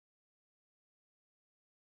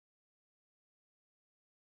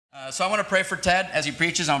So I want to pray for Ted as he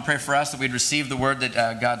preaches. I want to pray for us that we'd receive the word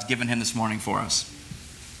that God's given him this morning for us.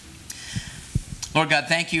 Lord God,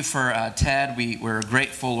 thank you for Ted. We're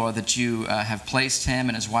grateful, Lord, that you have placed him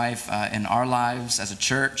and his wife in our lives as a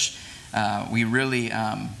church. We really,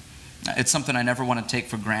 it's something I never want to take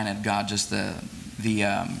for granted, God, just the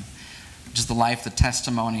life, the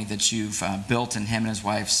testimony that you've built in him and his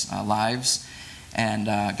wife's lives. And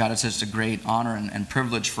God, it's just a great honor and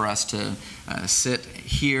privilege for us to sit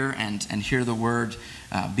here and hear the word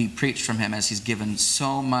be preached from him, as he's given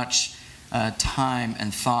so much time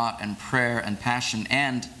and thought and prayer and passion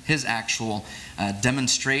and his actual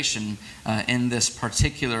demonstration in this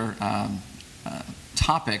particular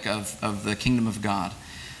topic of the kingdom of God.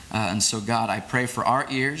 And so, God, I pray for our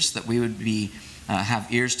ears, that we would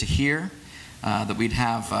have ears to hear, that we'd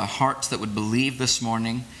have hearts that would believe this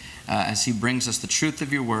morning, as he brings us the truth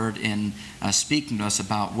of your word in speaking to us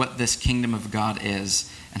about what this kingdom of God is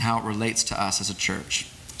and how it relates to us as a church.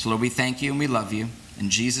 So, Lord, we thank you and we love you. In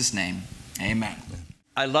Jesus' name, amen.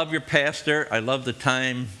 I love your pastor. I love the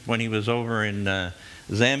time when he was over in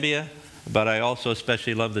Zambia, but I also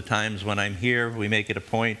especially love the times when I'm here. We make it a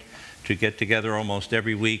point to get together almost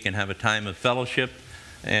every week and have a time of fellowship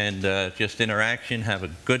and just interaction, have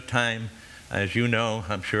a good time. As you know,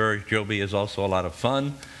 I'm sure Joby is also a lot of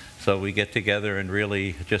fun. So we get together and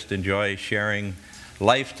really just enjoy sharing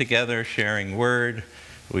life together, sharing word.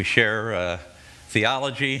 We share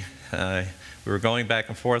theology. We were going back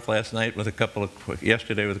and forth last night with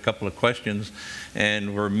yesterday with a couple of questions,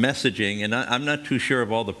 and we're messaging. And I'm not too sure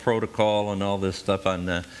of all the protocol and all this stuff on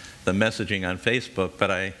the messaging on Facebook,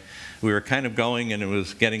 but we were kind of going, and it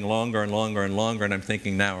was getting longer and longer and longer. And I'm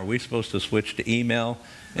thinking, now, are we supposed to switch to email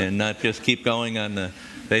and not just keep going on the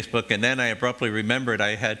Facebook? And then I abruptly remembered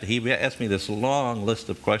he asked me this long list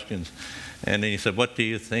of questions. And then he said, what do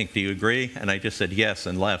you think? Do you agree? And I just said yes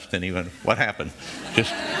and left. And he went, what happened?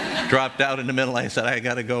 Just dropped out in the middle. I said, I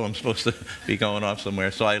got to go. I'm supposed to be going off somewhere.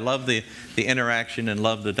 So I love the interaction and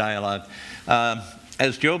love the dialogue.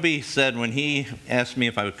 As Joby said, when he asked me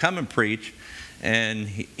if I would come and preach, and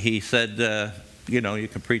he said, you know, you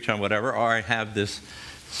can preach on whatever, or I have this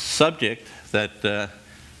subject that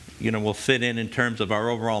will fit in terms of our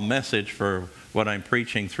overall message for what I'm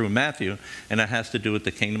preaching through Matthew, and it has to do with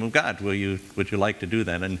the kingdom of God. Would you like to do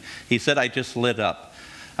that? And he said, I just lit up.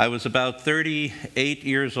 I was about 38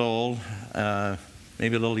 years old,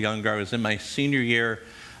 maybe a little younger. I was in my senior year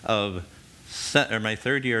or my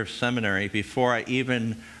third year of seminary before I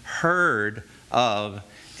even heard of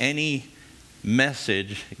any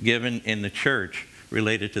message given in the church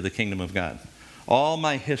related to the kingdom of God. All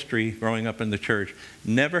my history growing up in the church,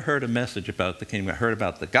 never heard a message about the kingdom. I heard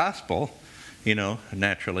about the gospel,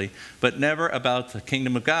 naturally, but never about the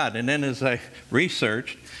kingdom of God. And then as I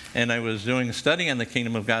researched and I was doing a study on the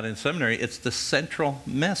kingdom of God in seminary, it's the central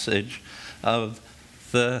message of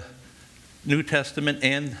the New Testament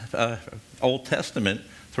and Old Testament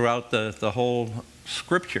throughout the whole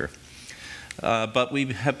scripture. But we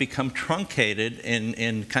have become truncated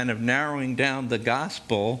in kind of narrowing down the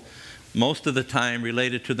gospel most of the time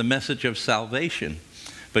related to the message of salvation.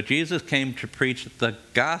 But Jesus came to preach the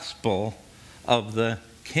gospel of the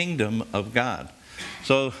kingdom of God.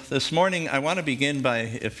 So this morning I want to begin by,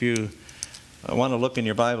 if you want to look in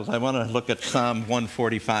your Bibles, I want to look at Psalm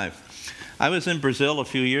 145. I was in Brazil a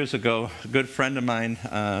few years ago. A good friend of mine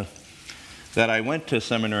that I went to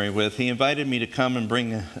seminary with, he invited me to come and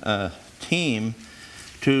bring a team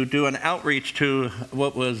to do an outreach to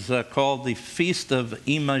what was called the Feast of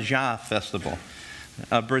Iemanjá Festival.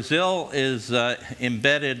 Brazil is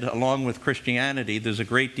embedded along with Christianity. There's a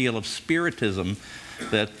great deal of spiritism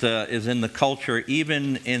that is in the culture,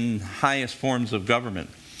 even in highest forms of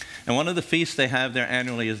government. And one of the feasts they have there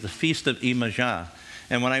annually is the Feast of Iemanjá.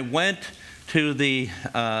 And when I went to the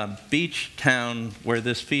beach town where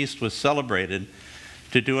this feast was celebrated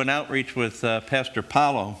to do an outreach with Pastor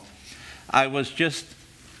Paulo, I was just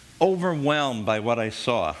overwhelmed by what I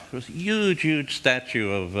saw. It was a huge, huge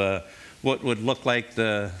statue of what would look like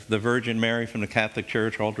the Virgin Mary from the Catholic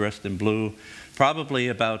Church, all dressed in blue, probably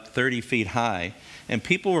about 30 feet high. And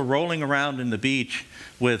people were rolling around in the beach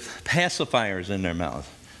with pacifiers in their mouth,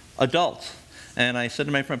 adults. And I said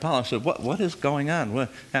to my friend Paul, I said, what is going on? What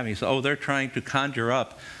happened? He said, oh, they're trying to conjure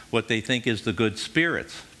up what they think is the good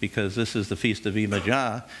spirits, because this is the Feast of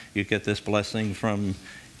Iemanjá. You get this blessing from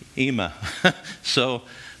Ima. So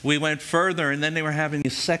we went further, and then they were having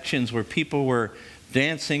these sections where people were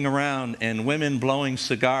dancing around and women blowing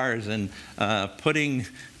cigars and putting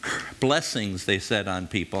blessings, they said, on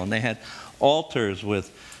people. And they had altars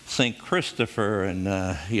with St. Christopher and,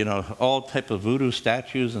 all type of voodoo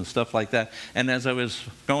statues and stuff like that. And as I was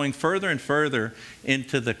going further and further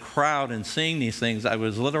into the crowd and seeing these things, I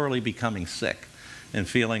was literally becoming sick and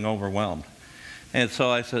feeling overwhelmed. And so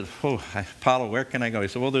I said, Paulo, where can I go? He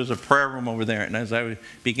said, well, there's a prayer room over there. And as I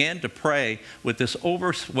began to pray with this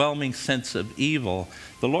overwhelming sense of evil,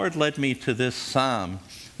 the Lord led me to this psalm,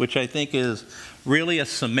 which I think is really a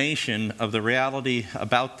summation of the reality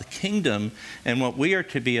about the kingdom and what we are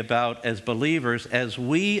to be about as believers as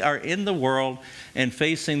we are in the world and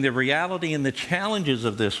facing the reality and the challenges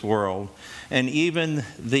of this world and even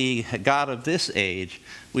the God of this age.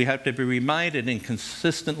 We have to be reminded and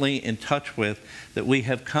consistently in touch with that we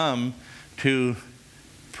have come to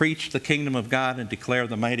preach the kingdom of God and declare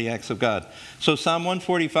the mighty acts of God. So Psalm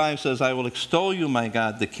 145 says, I will extol you, my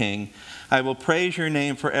God, the King. I will praise your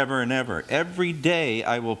name forever and ever. Every day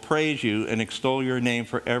I will praise you and extol your name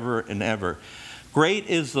forever and ever. Great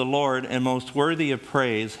is the Lord and most worthy of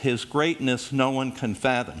praise. His greatness no one can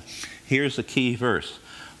fathom. Here's the key verse.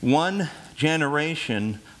 One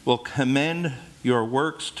generation will commend your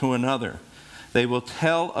works to another. They will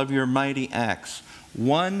tell of your mighty acts.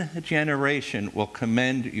 One generation will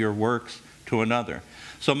commend your works to another.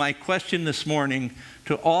 So my question this morning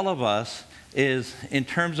to all of us is, in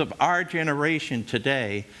terms of our generation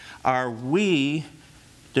today, are we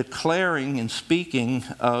declaring and speaking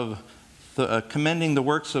of commending the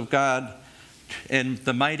works of God and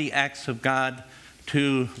the mighty acts of God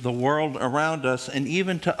to the world around us and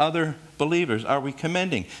even to other believers? Are we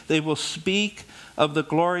commending? They will speak of the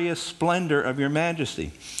glorious splendor of your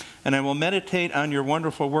majesty, and I will meditate on your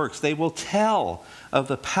wonderful works. They will tell of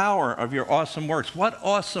the power of your awesome works. What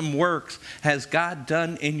awesome works has God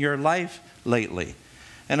done in your life lately?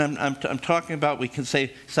 And I'm talking about, we can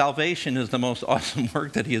say salvation is the most awesome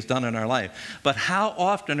work that he has done in our life. But how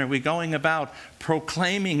often are we going about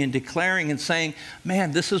proclaiming and declaring and saying,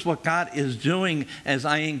 man, this is what God is doing as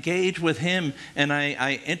I engage with him and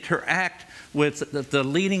I interact with the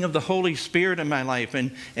leading of the Holy Spirit in my life,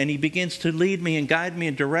 and he begins to lead me and guide me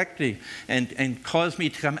and direct me and cause me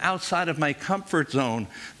to come outside of my comfort zone,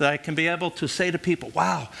 that I can be able to say to people,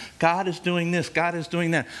 wow, God is doing this, God is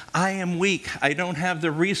doing that. I am weak. I don't have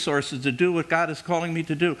the resources to do what God is calling me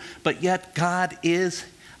to do, but yet God is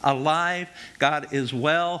alive, God is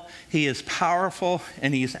well, he is powerful,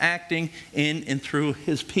 and he is acting in and through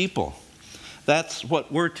his people. That's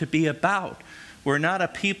what we're to be about. We're not a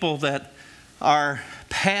people that are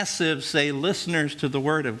passive, say, listeners to the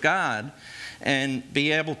Word of God and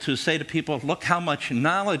be able to say to people, look how much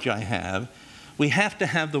knowledge I have. We have to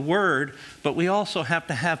have the Word, but we also have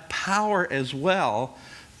to have power as well,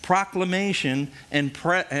 proclamation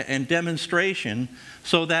and demonstration,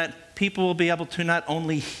 so that people will be able to not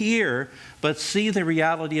only hear, but see the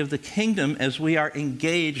reality of the kingdom as we are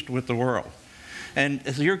engaged with the world. And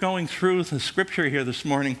as you're going through the scripture here this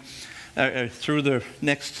morning, through the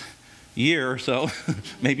next year or so,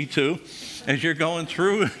 maybe 2, as you're going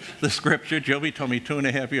through the scripture, Joby told me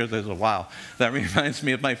 2.5 years. I said, wow, that reminds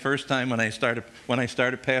me of my first time when I started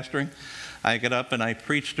pastoring. I got up and I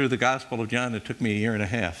preached through the Gospel of John. It took me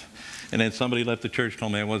 1.5 years. And then somebody left the church,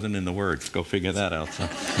 told me I wasn't in the Word. Go figure that out.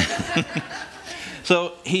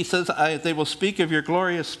 So he says, they will speak of your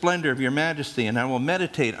glorious splendor, of your majesty, and I will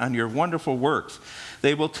meditate on your wonderful works.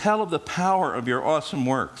 They will tell of the power of your awesome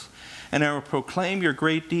works, and I will proclaim your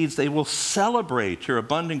great deeds. They will celebrate your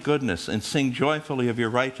abundant goodness and sing joyfully of your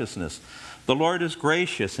righteousness. The Lord is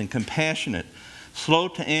gracious and compassionate, slow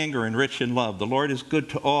to anger and rich in love. The Lord is good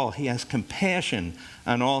to all. He has compassion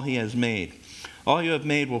on all he has made. All you have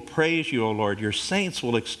made will praise you, O Lord. Your saints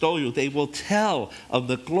will extol you. They will tell of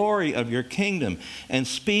the glory of your kingdom and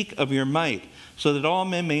speak of your might, so that all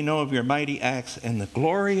men may know of your mighty acts and the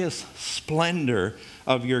glorious splendor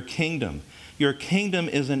of your kingdom. Your kingdom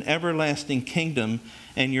is an everlasting kingdom,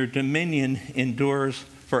 and your dominion endures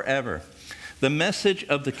forever. The message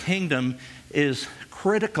of the kingdom is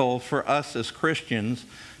critical for us as Christians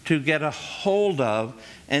to get a hold of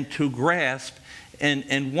and to grasp.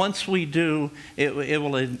 And once we do, it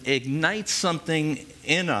will ignite something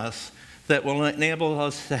in us that will enable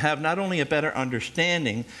us to have not only a better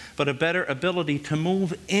understanding, but a better ability to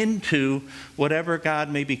move into whatever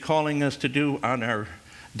God may be calling us to do on our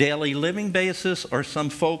daily living basis, or some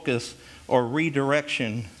focus or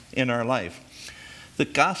redirection in our life. The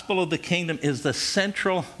gospel of the kingdom is the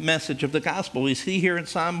central message of the gospel. We see here in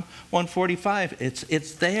Psalm 145,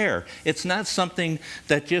 it's there. It's not something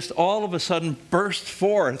that just all of a sudden burst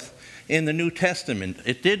forth in the New Testament.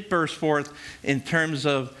 It did burst forth in terms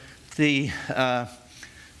of the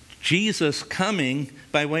Jesus coming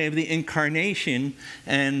by way of the incarnation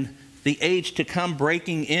and the age to come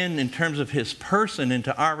breaking in terms of his person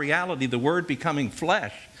into our reality, the Word becoming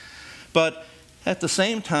flesh. But at the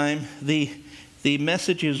same time, the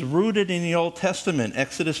message is rooted in the Old Testament.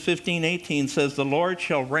 Exodus 15:18 says, "The Lord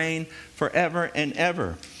shall reign forever and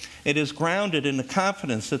ever." It is grounded in the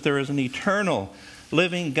confidence that there is an eternal,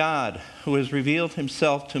 living God who has revealed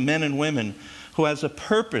himself to men and women, who has a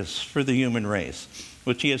purpose for the human race,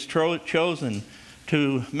 which he has chosen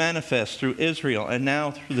to manifest through Israel and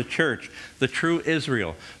now through the church, the true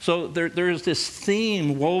Israel. So there is this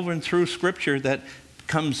theme woven through Scripture that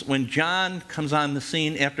comes when John comes on the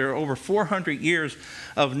scene after over 400 years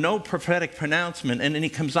of no prophetic pronouncement, and then he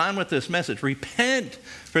comes on with this message: repent,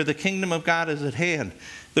 for the kingdom of God is at hand.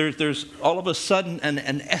 There's all of a sudden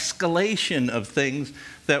an escalation of things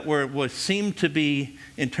that what seemed to be,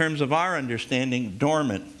 in terms of our understanding,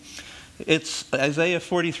 dormant. It's Isaiah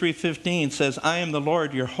 43:15 says, "I am the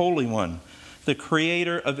Lord, your Holy One, the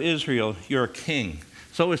Creator of Israel, your King."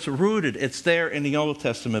 So it's rooted, it's there in the Old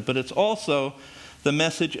Testament, but it's also the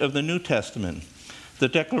message of the New Testament. The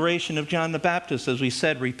declaration of John the Baptist, as we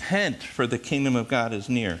said, repent, for the kingdom of God is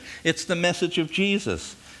near. It's the message of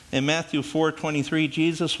Jesus. In Matthew 4:23,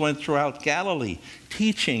 Jesus went throughout Galilee,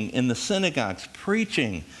 teaching in the synagogues,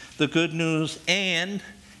 preaching the good news, and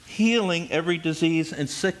healing every disease and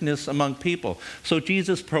sickness among people. So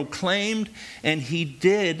Jesus proclaimed, and he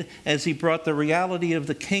did, as he brought the reality of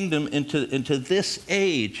the kingdom into this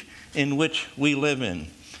age in which we live in.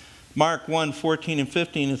 Mark 1:14 and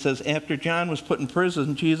 15, it says, "After John was put in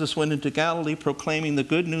prison, Jesus went into Galilee proclaiming the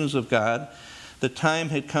good news of God. The time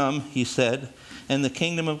had come," he said, "and the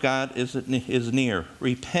kingdom of God is near.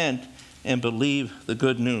 Repent and believe the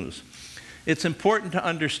good news." It's important to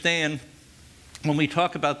understand, when we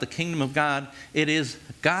talk about the kingdom of God, it is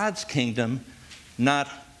God's kingdom, not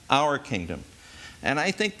our kingdom. And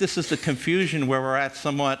I think this is the confusion where we're at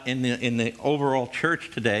somewhat in the overall church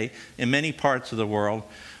today, in many parts of the world.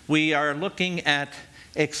 We are looking at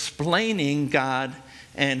explaining God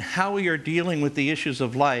and how we are dealing with the issues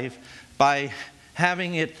of life by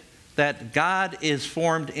having it that God is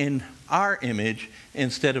formed in our image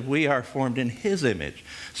instead of we are formed in his image.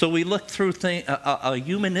 So we look through a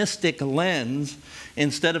humanistic lens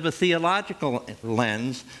instead of a theological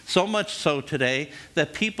lens, so much so today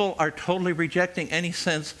that people are totally rejecting any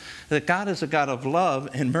sense that God is a God of love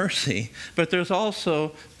and mercy, but there's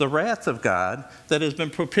also the wrath of God that has been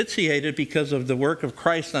propitiated because of the work of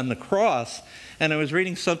Christ on the cross. And I was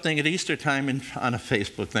reading something at Easter time on a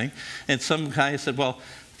Facebook thing, and some guy said, well,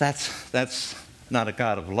 that's not a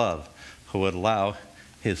God of love who would allow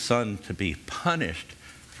his son to be punished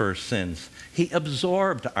for sins. He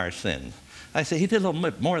absorbed our sins. I say he did a little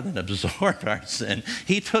bit more than absorb our sin.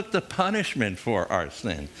 He took the punishment for our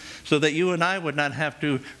sin so that you and I would not have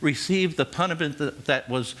to receive the punishment that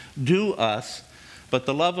was due us, but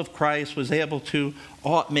the love of Christ was able to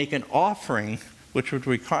make an offering which was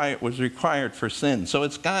required for sin. So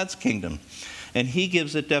it's God's kingdom. And he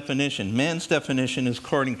gives it definition. Man's definition is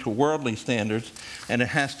according to worldly standards, and it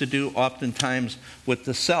has to do oftentimes with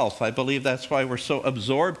the self. I believe that's why we're so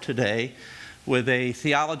absorbed today with a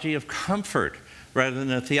theology of comfort rather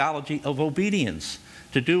than a theology of obedience,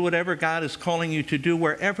 to do whatever God is calling you to do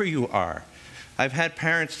wherever you are. I've had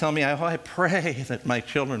parents tell me, I pray that my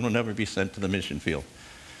children will never be sent to the mission field.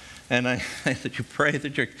 And I said, you pray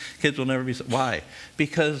that your kids will never be sent. Why?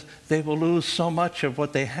 Because they will lose so much of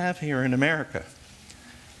what they have here in America.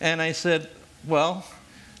 And I said, well,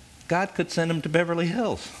 God could send them to Beverly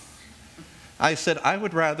Hills. I said, I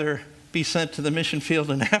would rather be sent to the mission field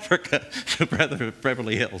in Africa rather than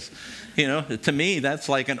Beverly Hills. You know, to me, that's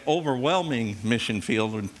like an overwhelming mission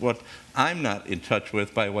field and what I'm not in touch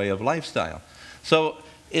with by way of lifestyle. So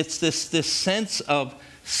it's this sense of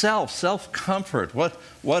self-comfort.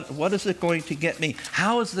 What is it going to get me?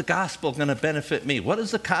 How is the gospel going to benefit me? What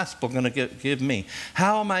is the gospel going to give me?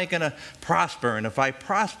 How am I going to prosper? And if I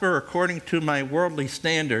prosper according to my worldly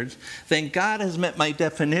standards, then God has met my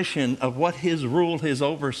definition of what his rule, his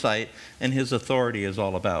oversight, and his authority is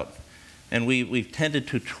all about. And we've tended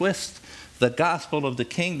to twist the gospel of the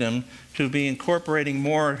kingdom to be incorporating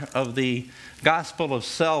more of the gospel of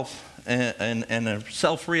self and a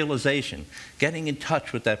self-realization, getting in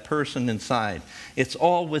touch with that person inside. It's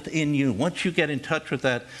all within you. Once you get in touch with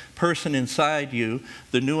that person inside you,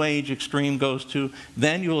 the New Age extreme goes to,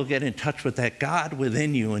 then you will get in touch with that God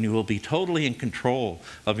within you, and you will be totally in control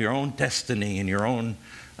of your own destiny and your own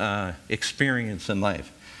experience in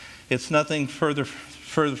life. It's nothing further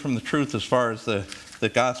from the truth as far as the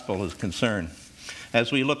gospel is concerned.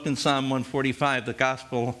 As we looked in Psalm 145, the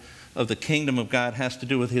gospel of the kingdom of God has to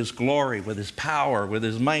do with his glory, with his power, with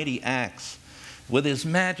his mighty acts. with his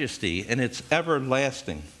majesty, and it's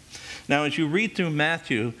everlasting. Now, as you read through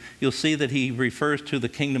Matthew, you'll see that he refers to the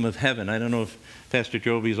kingdom of heaven. I don't know if Pastor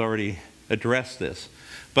Joby's already addressed this,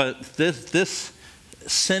 but this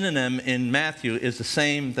synonym in Matthew is the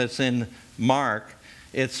same that's in Mark.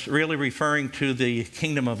 It's really referring to the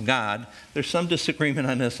kingdom of God. There's some disagreement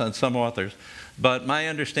on this on some authors, but my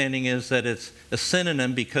understanding is that it's a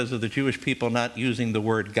synonym because of the Jewish people not using the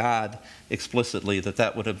word God explicitly,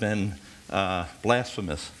 that would have been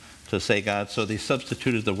blasphemous to say God, so they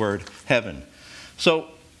substituted the word heaven. So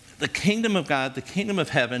the kingdom of God, the kingdom of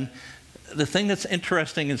heaven, the thing that's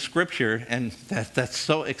interesting in Scripture, and that's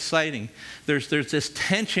so exciting, there's this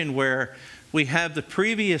tension where we have the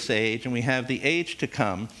previous age and we have the age to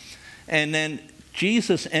come, and then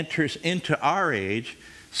Jesus enters into our age,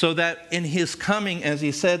 so that in his coming, as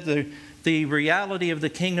he said, the reality of the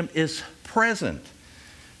kingdom is present.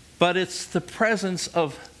 But it's the presence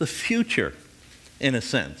of the future, in a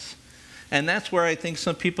sense. And that's where I think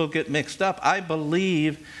some people get mixed up. I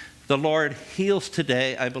believe the Lord heals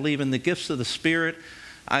today. I believe in the gifts of the Spirit.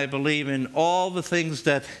 I believe in all the things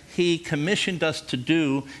that he commissioned us to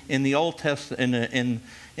do in the Old Testament,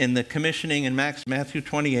 in the commissioning in Matthew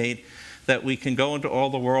 28, that we can go into all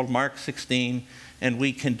the world, Mark 16, and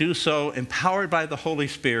we can do so empowered by the Holy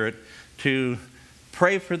Spirit to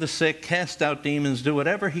pray for the sick, cast out demons, do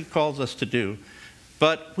whatever he calls us to do.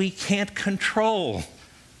 But we can't control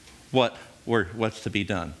what's to be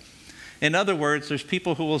done. In other words, there's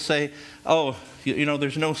people who will say, oh,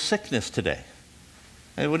 there's no sickness today.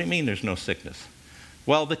 Hey, what do you mean there's no sickness?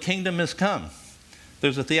 Well, the kingdom has come.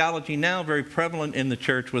 There's a theology now very prevalent in the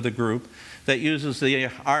church with a group that uses the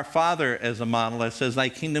Our Father as a model that says, thy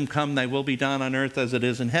kingdom come, thy will be done on earth as it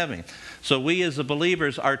is in heaven. So we as the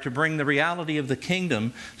believers are to bring the reality of the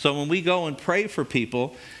kingdom. So when we go and pray for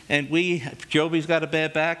people, and Joby's got a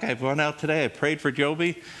bad back, I've gone out today, I prayed for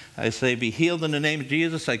Joby, I say, be healed in the name of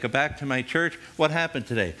Jesus. I go back to my church. What happened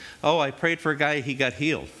today? Oh, I prayed for a guy, he got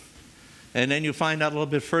healed. And then you find out a little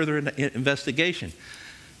bit further in the investigation.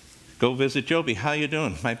 Go visit Joby. How you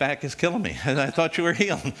doing? My back is killing me. And I thought you were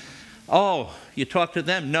healed. Oh, you talk to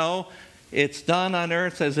them. No, it's done on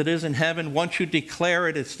earth as it is in heaven. Once you declare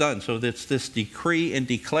it, it's done. So it's this decree and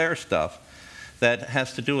declare stuff that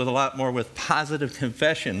has to do with a lot more with positive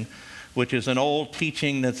confession, which is an old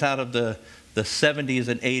teaching that's out of the 70s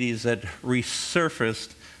and 80s that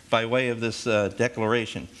resurfaced by way of this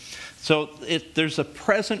declaration. So there's a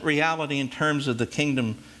present reality in terms of the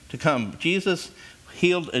kingdom to come. Jesus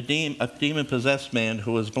healed a demon-possessed man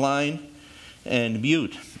who was blind and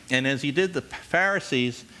mute. And as he did, the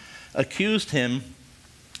Pharisees accused him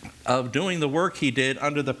of doing the work he did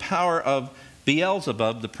under the power of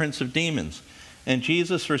Beelzebub, the prince of demons. And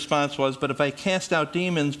Jesus' response was, but if I cast out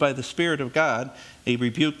demons by the Spirit of God, he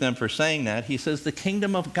rebuked them for saying that. He says, the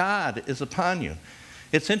kingdom of God is upon you.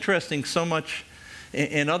 It's interesting so much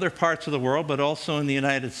in other parts of the world, but also in the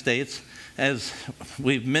United States, as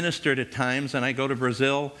we've ministered at times, and I go to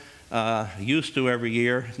Brazil, used to every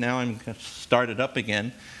year, now I'm started up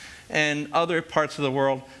again, and other parts of the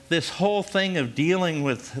world, this whole thing of dealing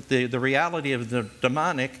with the reality of the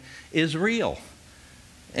demonic is real.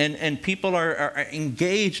 And people are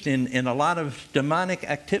engaged in a lot of demonic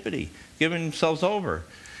activity, giving themselves over.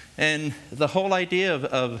 And the whole idea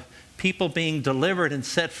of people being delivered and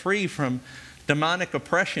set free from demonic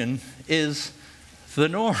oppression is the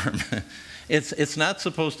norm. It's not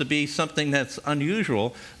supposed to be something that's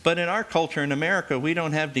unusual, but in our culture in America, we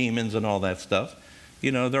don't have demons and all that stuff.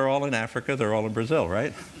 They're all in Africa, they're all in Brazil,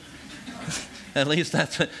 right? At least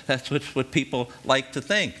that's what people like to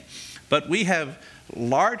think. But we have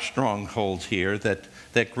large strongholds here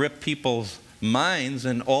that grip people's minds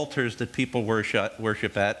and altars that people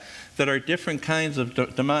worship at that are different kinds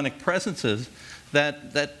of demonic presences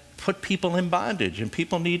that put people in bondage, and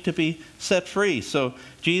people need to be set free. So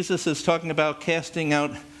Jesus is talking about casting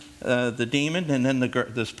out the demon, and then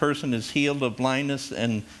this person is healed of blindness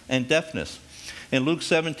and deafness. In Luke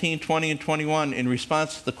 17:20 and 21, in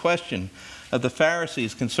response to the question of the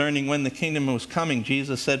Pharisees concerning when the kingdom was coming,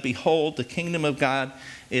 Jesus said, behold, the kingdom of God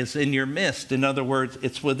is in your midst. In other words,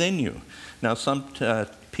 it's within you. Now, some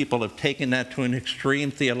people have taken that to an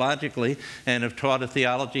extreme theologically and have taught a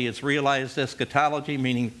theology. It's realized eschatology,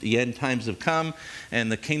 meaning the end times have come,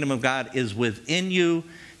 and the kingdom of God is within you,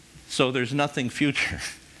 so there's nothing future.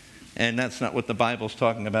 And that's not what the Bible's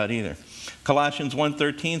talking about either. Colossians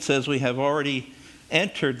 1:13 says we have already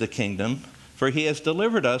entered the kingdom, for he has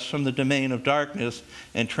delivered us from the domain of darkness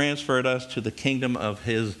and transferred us to the kingdom of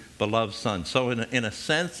his beloved Son. So in a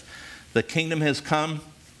sense, the kingdom has come.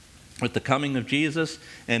 with the coming of Jesus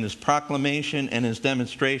and his proclamation and his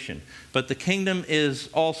demonstration. But the kingdom is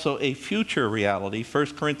also a future reality.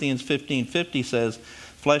 1 Corinthians 15:50 says,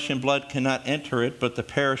 flesh and blood cannot enter it, but the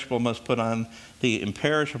perishable must put on the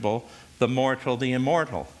imperishable, the mortal the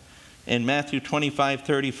immortal. In Matthew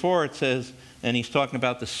 25:34 it says, and he's talking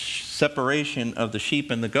about the separation of the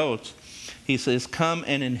sheep and the goats, he says, come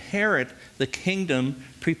and inherit the kingdom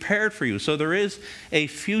prepared for you. So there is a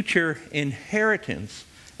future inheritance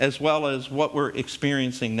as well as what we're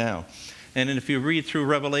experiencing now. And if you read through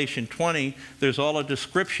Revelation 20, there's all a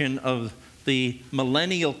description of the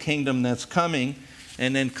millennial kingdom that's coming,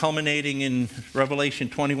 and then culminating in Revelation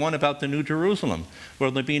 21 about the New Jerusalem, where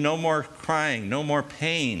there'll be no more crying, no more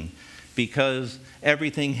pain, because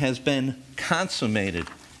everything has been consummated,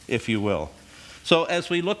 if you will. So as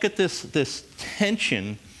we look at this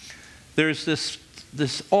tension, there's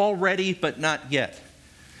this already but not yet.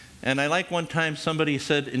 And I like one time somebody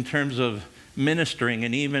said in terms of ministering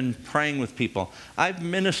and even praying with people, I've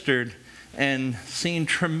ministered and seen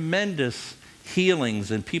tremendous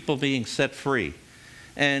healings and people being set free.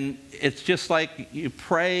 And it's just like you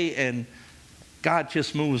pray and God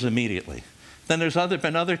just moves immediately. Then there's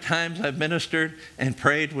been other times I've ministered and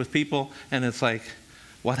prayed with people and it's like,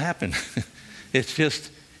 what happened? It's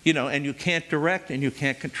just, and you can't direct and you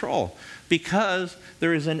can't control, because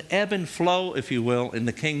there is an ebb and flow, if you will, in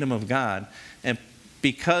the kingdom of God. And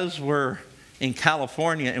because we're in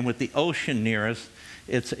California and with the ocean near us,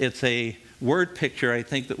 it's a word picture I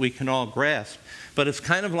think that we can all grasp. But it's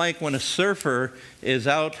kind of like when a surfer is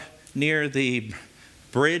out near the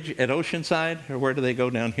bridge at Oceanside, or where do they go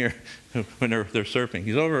down here when they're surfing?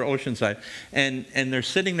 He's over at Oceanside, and they're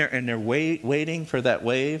sitting there and they're waiting for that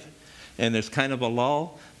wave, and there's kind of a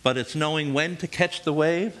lull, but it's knowing when to catch the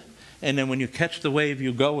wave. And then when you catch the wave,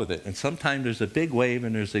 you go with it. And sometimes there's a big wave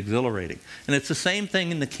and there's exhilarating. And it's the same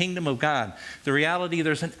thing in the kingdom of God. The reality,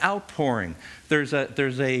 there's an outpouring. There's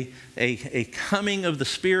a coming of the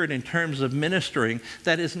Spirit in terms of ministering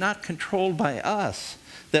that is not controlled by us,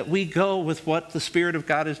 that we go with what the Spirit of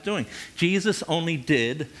God is doing. Jesus only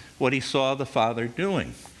did what he saw the Father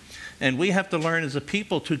doing. And we have to learn as a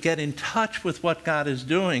people to get in touch with what God is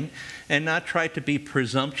doing and not try to be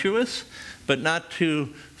presumptuous, but not to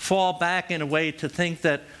fall back in a way to think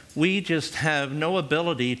that we just have no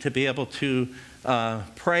ability to be able to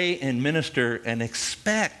pray and minister and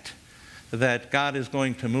expect that God is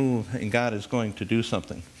going to move and God is going to do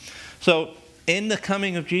something. So in the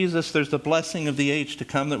coming of Jesus, there's the blessing of the age to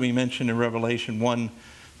come that we mentioned in Revelation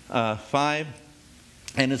 1:5.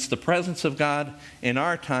 And it's the presence of God in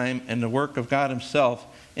our time and the work of God himself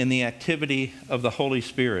in the activity of the Holy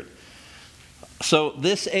Spirit. So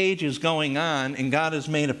this age is going on, and God has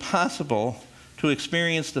made it possible to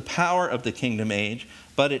experience the power of the kingdom age,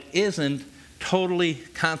 but it isn't totally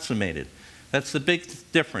consummated. That's the big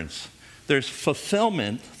difference. There's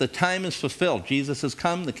fulfillment. The time is fulfilled. Jesus has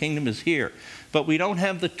come. The kingdom is here. But we don't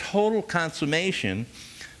have the total consummation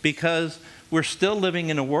because we're still living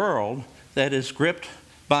in a world that is gripped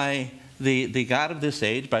by the God of this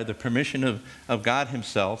age, by the permission of God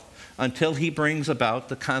himself, until he brings about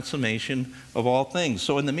the consummation of all things.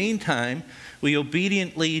 So in the meantime, we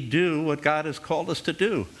obediently do what God has called us to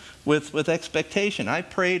do with expectation. I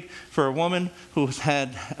prayed for a woman who's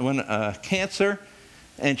had cancer,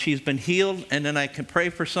 and she's been healed, and then I can pray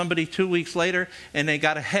for somebody 2 weeks later, and they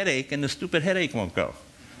got a headache, and the stupid headache won't go.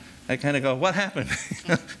 I kind of go, what happened?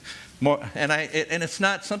 And it's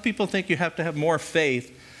not, some people think you have to have more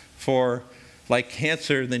faith for like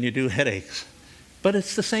cancer than you do headaches. But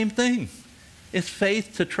it's the same thing. It's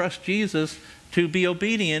faith to trust Jesus, to be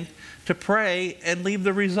obedient, to pray, and leave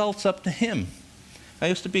the results up to him. I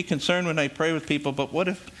used to be concerned when I pray with people, but what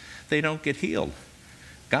if they don't get healed?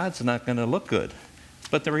 God's not going to look good.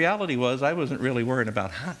 But the reality was I wasn't really worried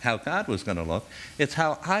about how God was going to look. It's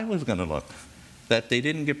how I was going to look. That they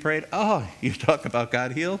didn't get prayed. Oh, you talk about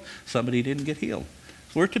God healed? Somebody didn't get healed.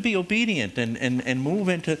 We're to be obedient and move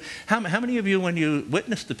into... How many of you, when you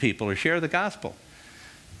witness to people or share the gospel,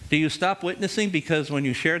 do you stop witnessing because when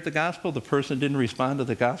you shared the gospel, the person didn't respond to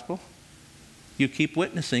the gospel? You keep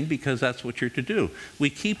witnessing because that's what you're to do. We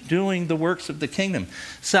keep doing the works of the kingdom.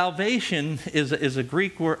 Salvation is a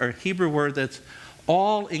Greek word or Hebrew word that's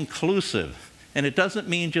all-inclusive. And it doesn't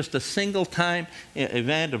mean just a single time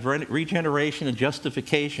event of regeneration and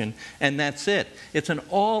justification, and that's it. It's an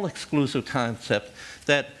all-exclusive concept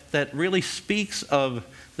that really speaks of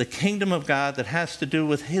the kingdom of God that has to do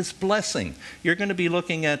with his blessing. You're going to be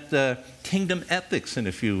looking at kingdom ethics in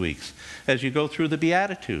a few weeks as you go through the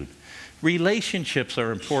Beatitude. Relationships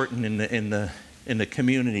are important in the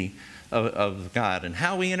community of God, and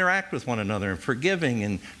how we interact with one another, and forgiving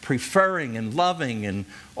and preferring and loving, and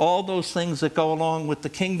all those things that go along with the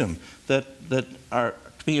kingdom that are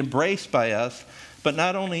to be embraced by us, but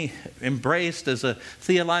not only embraced as a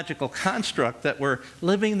theological construct, that we're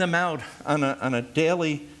living them out on a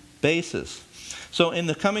daily basis. So in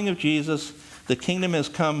the coming of Jesus, the kingdom has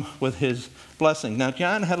come with his blessing. Now,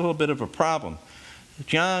 John had a little bit of a problem.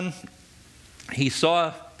 John, he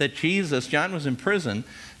saw that Jesus, John was in prison,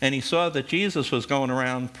 and he saw that Jesus was going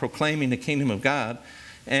around proclaiming the kingdom of God,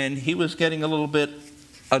 and he was getting a little bit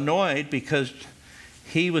annoyed because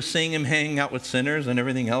he was seeing him hanging out with sinners and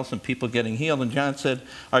everything else and people getting healed. And John said,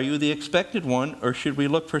 "Are you the expected one, or should we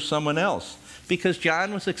look for someone else?" Because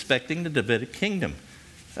John was expecting the Davidic kingdom.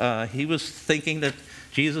 He was thinking that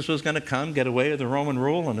Jesus was going to come, get away with the Roman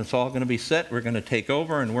rule, and it's all going to be set. We're going to take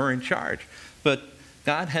over, and we're in charge. But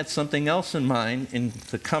God had something else in mind in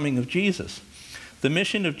the coming of Jesus. The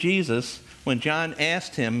mission of Jesus, when John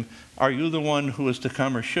asked him, "Are you the one who is to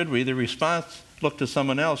come, or should we?" the response looked to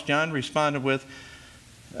someone else. John responded with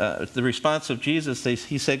the response of Jesus.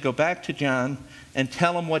 He said, "Go back to John and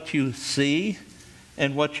tell him what you see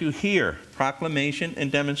and what you hear, proclamation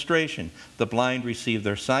and demonstration. The blind receive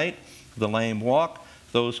their sight, the lame walk,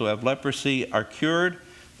 those who have leprosy are cured,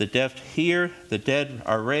 the deaf hear, the dead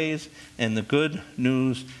are raised, and the good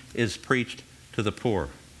news is preached to the poor."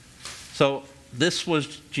 So this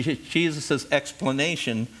was Jesus'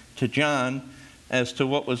 explanation to John as to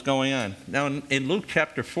what was going on. Now in Luke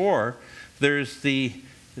chapter 4, there's the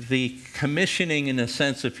commissioning, in a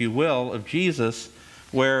sense, if you will, of Jesus,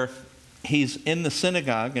 where he's in the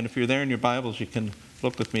synagogue. And if you're there in your Bibles, you can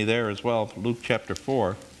look with me there as well. Luke chapter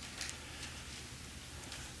 4.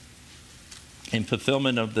 In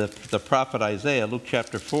fulfillment of the prophet Isaiah, Luke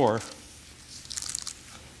chapter 4,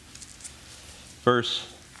 verse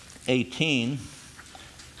 18,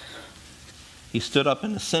 he stood up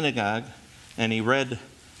in the synagogue and he read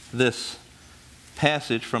this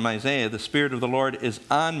passage from Isaiah. "The Spirit of the Lord is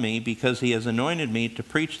on me, because he has anointed me to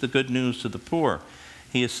preach the good news to the poor.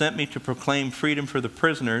 He has sent me to proclaim freedom for the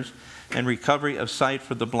prisoners and recovery of sight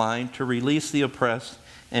for the blind, to release the oppressed,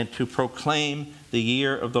 and to proclaim the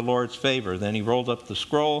year of the Lord's favor." Then he rolled up the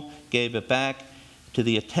scroll, gave it back to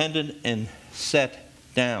the attendant, and sat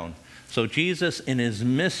down. So Jesus, in his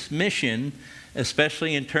mission,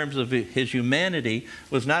 especially in terms of his humanity,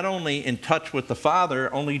 was not only in touch with the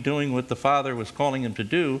Father, only doing what the Father was calling him to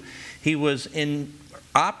do. He was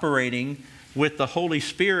operating with the Holy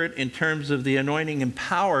Spirit in terms of the anointing and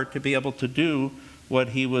power to be able to do what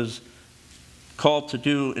he was called to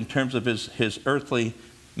do in terms of his earthly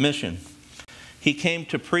mission. He came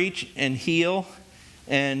to preach and heal,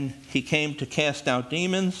 and he came to cast out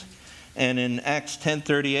demons. And in Acts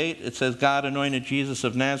 10:38, it says, "God anointed Jesus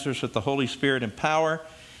of Nazareth with the Holy Spirit and power,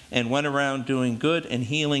 and went around doing good and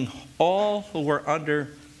healing all who were under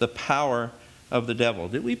the power of the devil."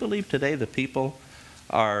 Did we believe today that people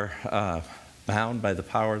are bound by the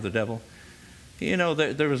power of the devil? You know,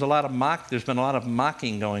 there was a lot of there's been a lot of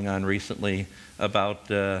mocking going on recently about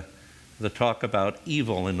the talk about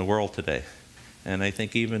evil in the world today. And I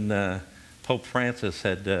think even Pope Francis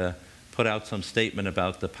had put out some statement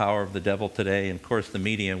about the power of the devil today. And of course the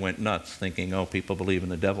media went nuts thinking, oh, people believe in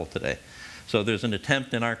the devil today. So there's an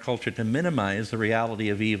attempt in our culture to minimize the reality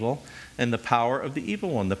of evil and the power of the evil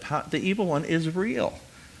one. The evil one is real.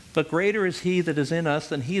 But greater is he that is in us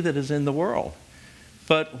than he that is in the world.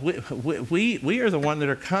 But we are the one that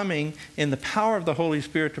are coming in the power of the Holy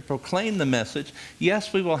Spirit to proclaim the message.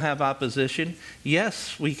 Yes, we will have opposition.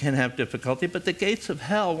 Yes, we can have difficulty. But the gates of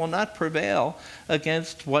hell will not prevail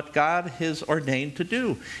against what God has ordained to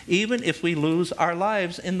do, even if we lose our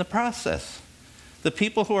lives in the process. The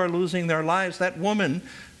people who are losing their lives, that woman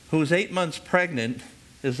who's 8 months pregnant,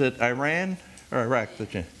 is it Iran or Iraq?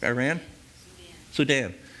 Iran?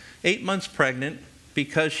 Sudan. 8 months pregnant,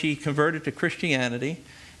 because she converted to Christianity,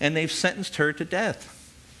 and they've sentenced her to death.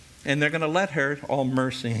 And they're going to let her, all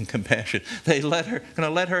mercy and compassion, going to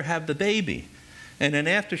let her have the baby. And then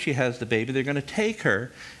after she has the baby, they're going to take her,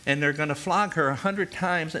 and they're going to flog her 100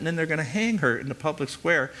 times, and then they're going to hang her in the public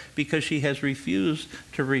square because she has refused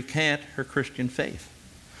to recant her Christian faith.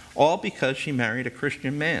 All because she married a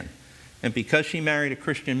Christian man. And because she married a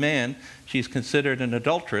Christian man, she's considered an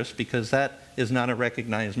adulteress, because that is not a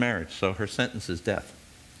recognized marriage. So her sentence is death.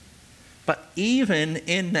 But even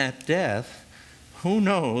in that death, who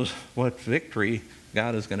knows what victory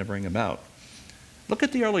God is going to bring about. Look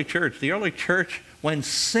at the early church. The early church, when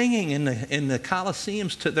singing in the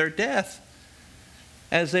Colosseums to their death,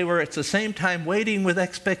 as they were at the same time waiting with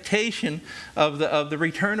expectation of the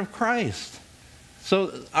return of Christ.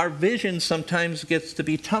 So our vision sometimes gets to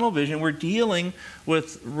be tunnel vision. We're dealing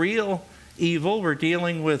with real evil. We're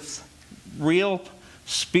dealing with real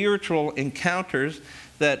spiritual encounters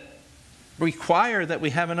that require that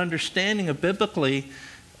we have an understanding of biblically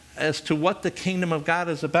as to what the kingdom of God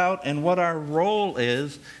is about and what our role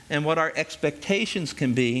is and what our expectations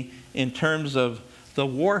can be in terms of the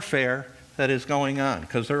warfare that is going on.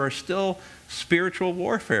 Because there are still spiritual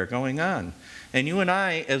warfare going on. And you and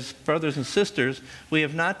I, as brothers and sisters, we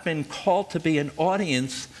have not been called to be an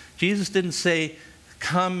audience. Jesus didn't say,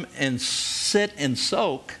 come and sit and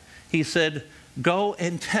soak. He said, go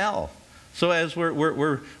and tell. So as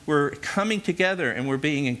we're coming together and we're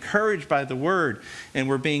being encouraged by the Word and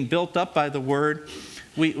we're being built up by the Word,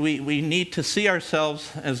 we need to see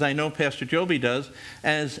ourselves, as I know Pastor Joby does,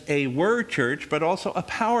 as a Word church, but also a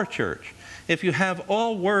power church. If you have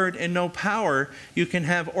all word and no power, you can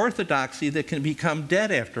have orthodoxy that can become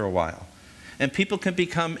dead after a while. And people can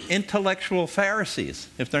become intellectual Pharisees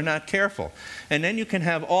if they're not careful. And then you can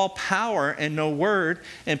have all power and no word,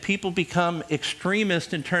 and people become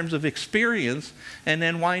extremists in terms of experience, and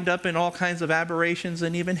then wind up in all kinds of aberrations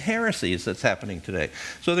and even heresies that's happening today.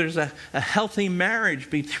 So there's a healthy marriage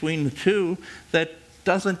between the two that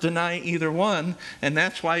doesn't deny either one, and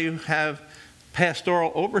that's why you have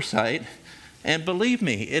pastoral oversight. And believe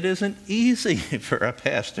me, it isn't easy for a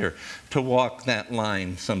pastor to walk that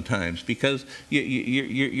line sometimes, because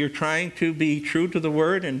you're trying to be true to the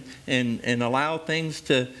Word and allow things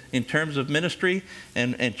to, in terms of ministry,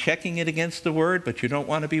 and checking it against the Word, but you don't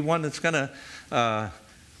want to be one that's going to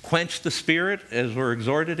quench the Spirit, as we're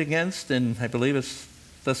exhorted against in, I believe it's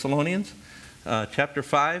Thessalonians chapter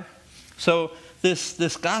 5. So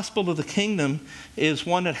this gospel of the kingdom is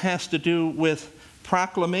one that has to do with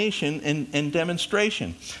proclamation and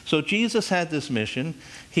demonstration. So Jesus had this mission.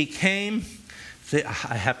 He came.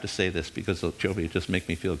 I have to say this because Joby just make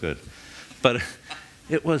me feel good. But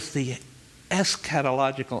it was the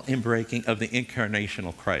eschatological inbreaking of the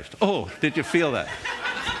incarnational Christ. Oh, did you feel that?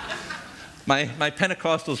 My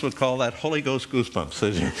Pentecostals would call that Holy Ghost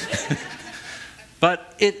goosebumps.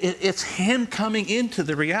 But it's him coming into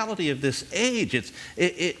the reality of this age.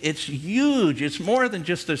 It's huge. It's more than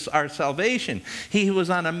just our salvation. He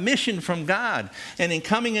was on a mission from God. And in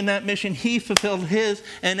coming in that mission, he fulfilled his.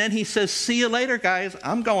 And then he says, see you later, guys.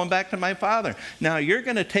 I'm going back to my Father. Now you're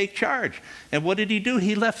going to take charge. And what did he do?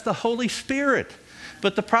 He left the Holy Spirit.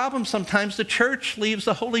 But the problem sometimes, the church leaves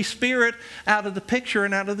the Holy Spirit out of the picture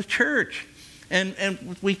and out of the church.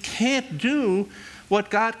 And we can't do what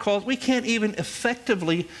God calls. We can't even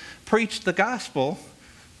effectively preach the gospel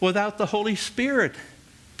without the Holy Spirit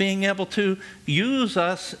being able to use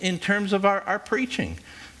us in terms of our preaching.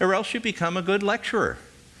 Or else you become a good lecturer.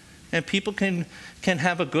 And people can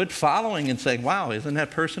have a good following and say, wow, isn't that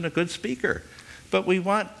person a good speaker? But we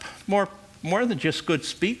want more than just good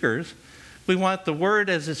speakers. We want the word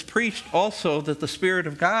as it's preached also, that the Spirit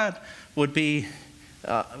of God would be,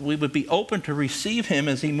 we would be open to receive him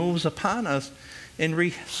as he moves upon us in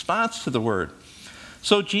response to the word.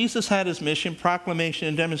 So Jesus had his mission, proclamation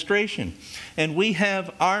and demonstration. And we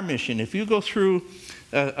have our mission. If you go through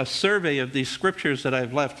a survey of these scriptures that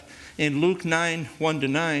I've left in Luke 9,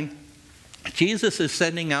 1-9, Jesus is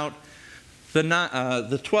sending out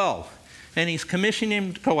the 12. And he's commissioning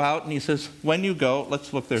him to go out, and he says, when you go,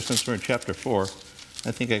 let's look there since we're in chapter 4.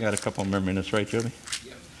 I think I got a couple more minutes, right, Joby?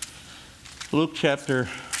 Yep. Luke chapter,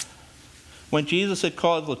 when Jesus had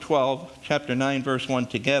called the 12, chapter 9, verse 1,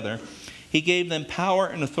 together, he gave them power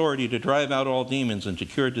and authority to drive out all demons and to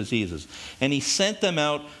cure diseases. And he sent them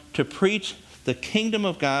out to preach the kingdom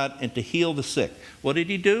of God and to heal the sick. What did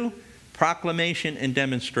he do? Proclamation and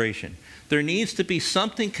demonstration. There needs to be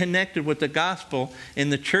something connected with the gospel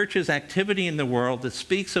in the church's activity in the world that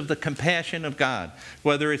speaks of the compassion of God.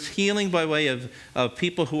 Whether it's healing by way of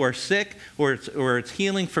people who are sick, or it's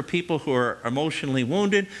healing for people who are emotionally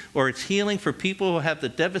wounded, or it's healing for people who have the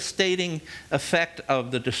devastating effect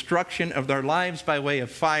of the destruction of their lives by way of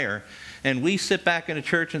fire. And we sit back in a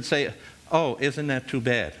church and say, oh, isn't that too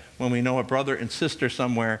bad? When we know a brother and sister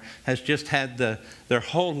somewhere has just had their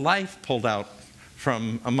whole life pulled out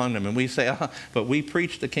from among them. And we say, but we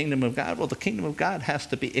preach the kingdom of God. Well, the kingdom of God has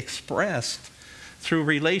to be expressed through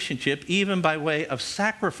relationship, even by way of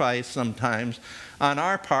sacrifice sometimes on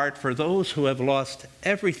our part for those who have lost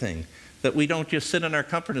everything. That we don't just sit in our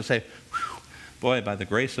comfort and say, boy, by the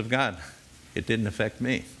grace of God, it didn't affect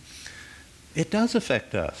me. It does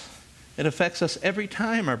affect us. It affects us every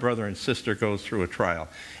time our brother and sister goes through a trial.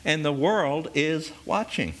 And the world is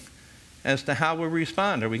watching as to how we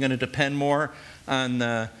respond. Are we going to depend more on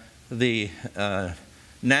the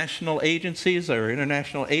national agencies or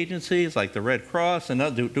international agencies like the Red Cross and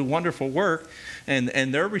others do wonderful work,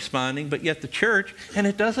 and they're responding, but yet the church, and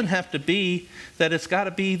it doesn't have to be that it's got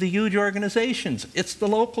to be the huge organizations. It's the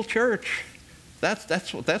local church.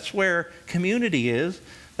 That's where community is.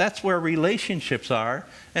 That's where relationships are.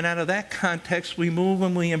 And out of that context, we move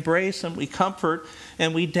and we embrace and we comfort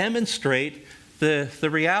and we demonstrate the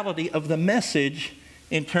reality of the message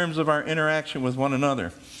in terms of our interaction with one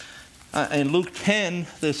another. In Luke 10,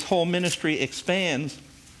 this whole ministry expands.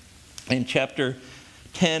 In chapter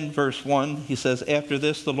 10, verse 1, he says, after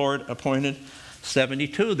this the Lord appointed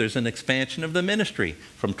 72. There's an expansion of the ministry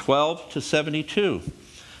from 12 to 72.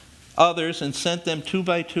 Others, and sent them 2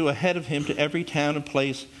 by 2 ahead of him to every town and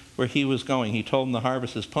place where he was going. He told them, the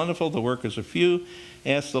harvest is plentiful, the workers are few.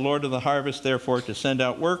 Ask the Lord of the harvest, therefore, to send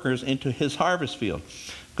out workers into his harvest field.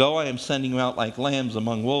 Go, I am sending you out like lambs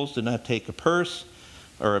among wolves. Do not take a purse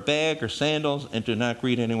or a bag or sandals, and do not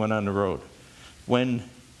greet anyone on the road.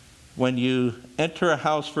 When you enter a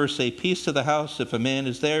house, first say peace to the house. If a man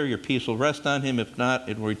is there, your peace will rest on him. If not,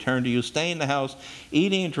 it will return to you. Stay in the house,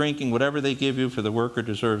 eating and drinking whatever they give you, for the worker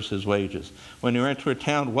deserves his wages. When you enter a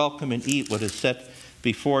town, welcome and eat what is set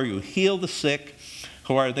before you. Heal the sick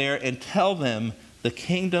who are there, and tell them the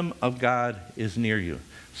kingdom of God is near you.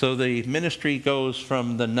 So the ministry goes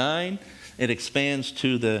from the 9, it expands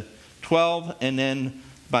to the 12, and then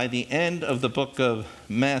by the end of the book of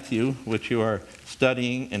Matthew, which you are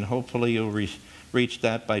studying, and hopefully you'll reach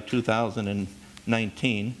that by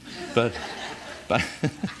 2019, but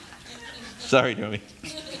sorry, Joey.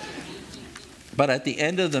 But at the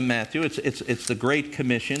end of the Matthew, it's the Great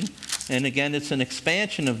Commission, and again, it's an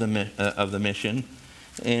expansion of the mission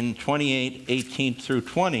in 28:18 through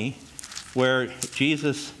 20, where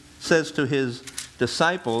Jesus says to his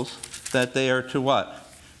disciples that they are to what?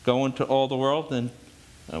 Go into all the world. And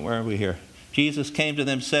where are we here? Jesus came to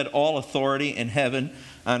them, said, all authority in heaven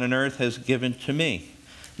and on earth has given to me.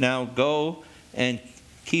 Now go and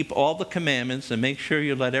keep all the commandments, and make sure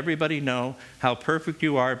you let everybody know how perfect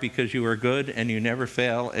you are, because you are good and you never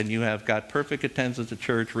fail, and you have got perfect attendance at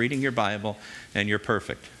church, reading your Bible, and you're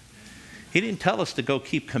perfect. He didn't tell us to go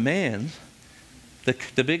keep commands.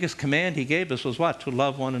 The biggest command he gave us was what? To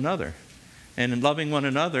love one another. And in loving one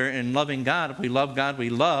another and loving God, if we love God, we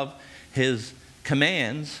love his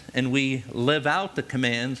commands, and we live out the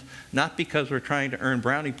commands, not because we're trying to earn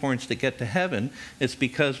brownie points to get to heaven. It's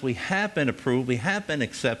because we have been approved, we have been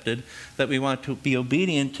accepted, that we want to be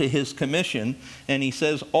obedient to his commission. And he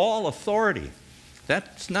says all authority.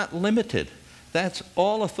 That's not limited. That's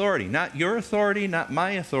all authority. Not your authority, not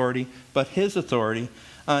my authority, but his authority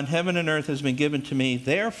on heaven and earth has been given to me.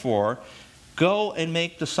 Therefore, go and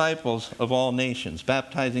make disciples of all nations,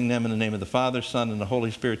 baptizing them in the name of the Father, Son, and the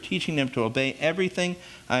Holy Spirit, teaching them to obey everything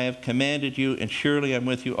I have commanded you, and surely I'm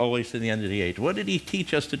with you always to the end of the age. What did he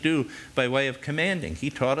teach us to do by way of commanding?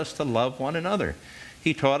 He taught us to love one another.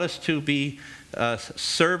 He taught us to be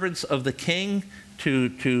servants of the King,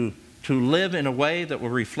 to live in a way that will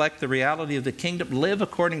reflect the reality of the kingdom, live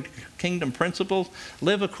according to kingdom principles,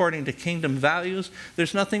 live according to kingdom values.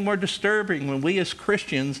 There's nothing more disturbing when we as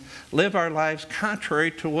Christians live our lives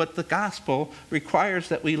contrary to what the gospel requires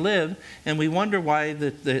that we live, and we wonder why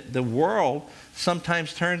the world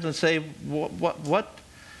sometimes turns and say,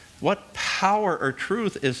 what power or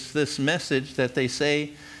truth is this message that they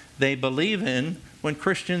say they believe in, when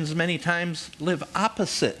Christians many times live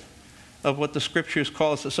opposite of what the scriptures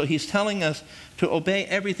call us. So he's telling us to obey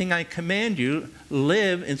everything I command you,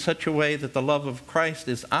 live in such a way that the love of Christ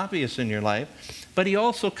is obvious in your life. But he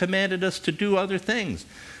also commanded us to do other things.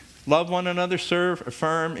 Love one another, serve,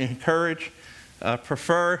 affirm, encourage,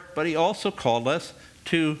 prefer. But he also called us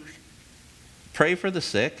to pray for the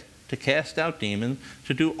sick, to cast out demons,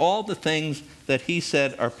 to do all the things that he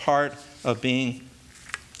said are part of being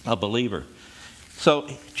a believer. So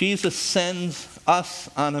Jesus sends us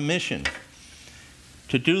on a mission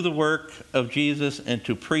to do the work of Jesus and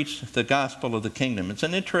to preach the gospel of the kingdom. It's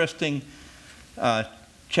an interesting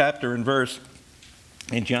chapter and verse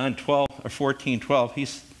in John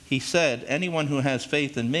 14:12. He said, anyone who has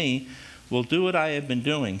faith in me will do what I have been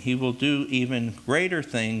doing. He will do even greater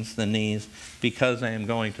things than these, because I am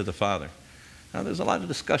going to the Father. Now there's a lot of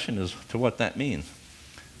discussion as to what that means.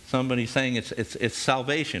 Somebody's saying it's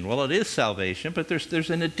salvation. Well, it is salvation, but there's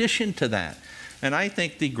an addition to that. And I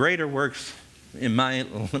think the greater works, in my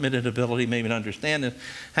limited ability maybe to understand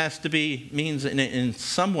it, means in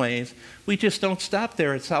some ways, we just don't stop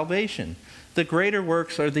there at salvation. The greater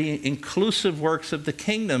works are the inclusive works of the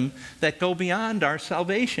kingdom that go beyond our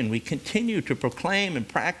salvation. We continue to proclaim and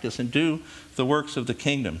practice and do the works of the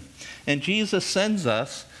kingdom. And Jesus sends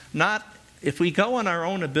us not if we go on our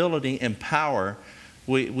own ability and power,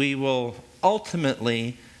 we will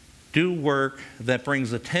ultimately do work that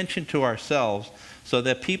brings attention to ourselves so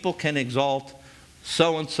that people can exalt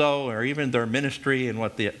so-and-so or even their ministry and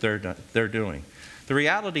what they're doing. The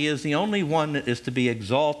reality is the only one that is to be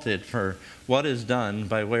exalted for what is done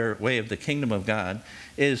by way of the kingdom of God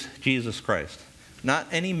is Jesus Christ. Not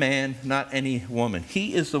any man, not any woman.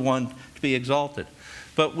 He is the one to be exalted.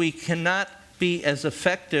 But we cannot be as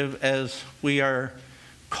effective as we are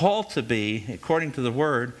called to be, according to the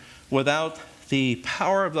Word, without the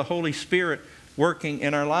power of the Holy Spirit working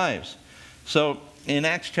in our lives. So in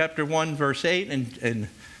Acts chapter 1, verse 8, and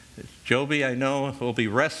Joby, I know, will be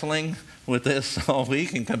wrestling with this all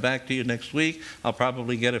week and come back to you next week. I'll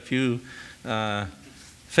probably get a few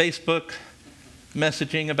Facebook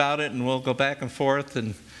messaging about it, and we'll go back and forth.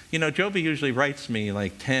 And, you know, Joby usually writes me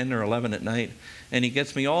like 10 or 11 at night, and he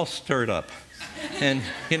gets me all stirred up. And,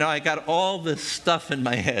 you know, I got all this stuff in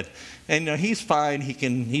my head. And, you know, he's fine.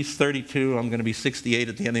 He's 32. I'm going to be 68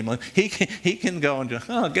 at the end of the month. He can go and just,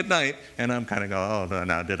 oh, good night. And I'm kind of going, oh,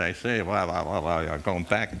 now did I say, well, I'm going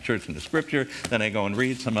back in church in the scripture. Then I go and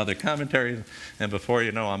read some other commentaries. And before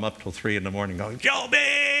you know, I'm up till 3 in the morning going,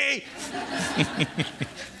 Joby!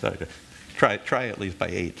 So try at least by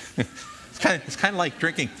 8. It's kind of like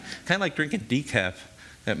drinking decaf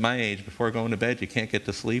at my age before going to bed. You can't get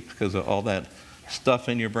to sleep because of all that stuff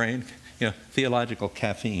in your brain. You know, theological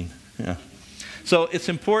caffeine. Yeah. So it's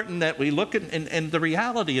important that we look at and the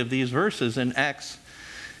reality of these verses in Acts.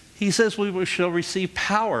 He says we shall receive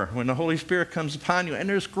power when the Holy Spirit comes upon you. And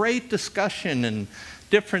there's great discussion and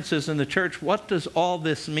differences in the church. What does all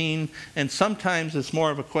this mean? And sometimes it's more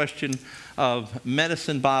of a question of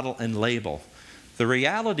medicine bottle and label. The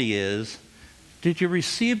reality is, did you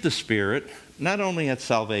receive the Spirit, not only at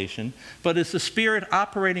salvation, but is the Spirit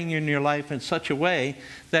operating in your life in such a way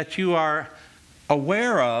that you are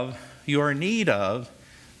aware of your need of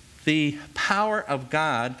the power of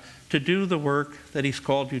God to do the work that He's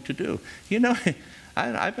called you to do? You know,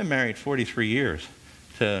 I've been married 43 years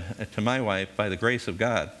to my wife by the grace of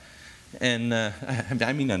God. And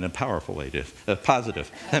I mean in a powerful way, just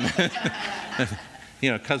positive.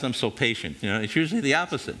 You know, because I'm so patient. You know, it's usually the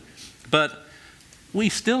opposite. But we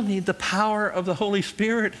still need the power of the Holy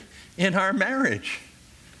Spirit in our marriage.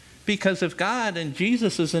 Because if God and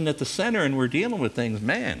Jesus isn't at the center and we're dealing with things,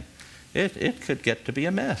 man, it could get to be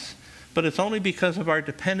a mess. But it's only because of our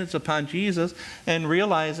dependence upon Jesus and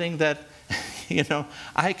realizing that, you know,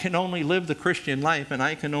 I can only live the Christian life and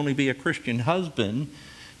I can only be a Christian husband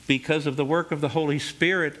because of the work of the Holy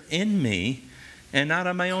Spirit in me and not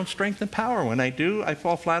on my own strength and power. When I do, I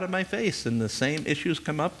fall flat on my face and the same issues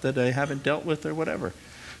come up that I haven't dealt with or whatever.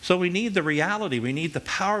 So we need the reality. We need the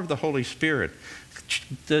power of the Holy Spirit.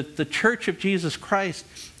 The Church of Jesus Christ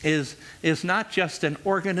is not just an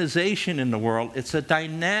organization in the world. It's a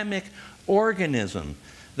dynamic organism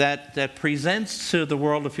that presents to the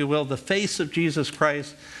world, if you will, the face of Jesus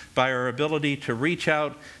Christ by our ability to reach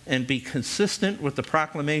out and be consistent with the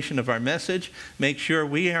proclamation of our message. Make sure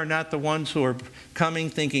we are not the ones who are coming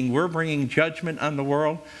thinking we're bringing judgment on the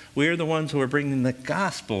world. We are the ones who are bringing the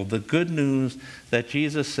gospel, the good news that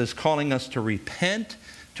Jesus is calling us to repent,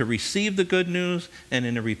 to receive the good news, and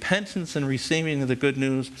in the repentance and receiving of the good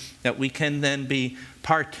news, that we can then be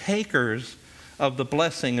partakers of the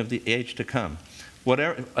blessing of the age to come.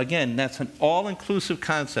 Whatever, again, that's an all-inclusive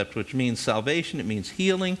concept, which means salvation, it means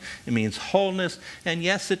healing, it means wholeness, and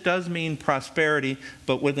yes, it does mean prosperity,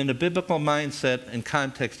 but within a biblical mindset and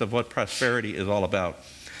context of what prosperity is all about.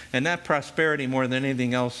 And that prosperity, more than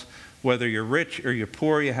anything else, whether you're rich or you're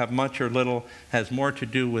poor, you have much or little, has more to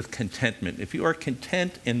do with contentment. If you are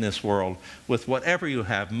content in this world with whatever you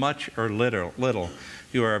have, much or little,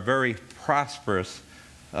 you are a very prosperous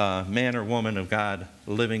man or woman of God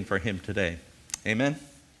living for Him today. Amen?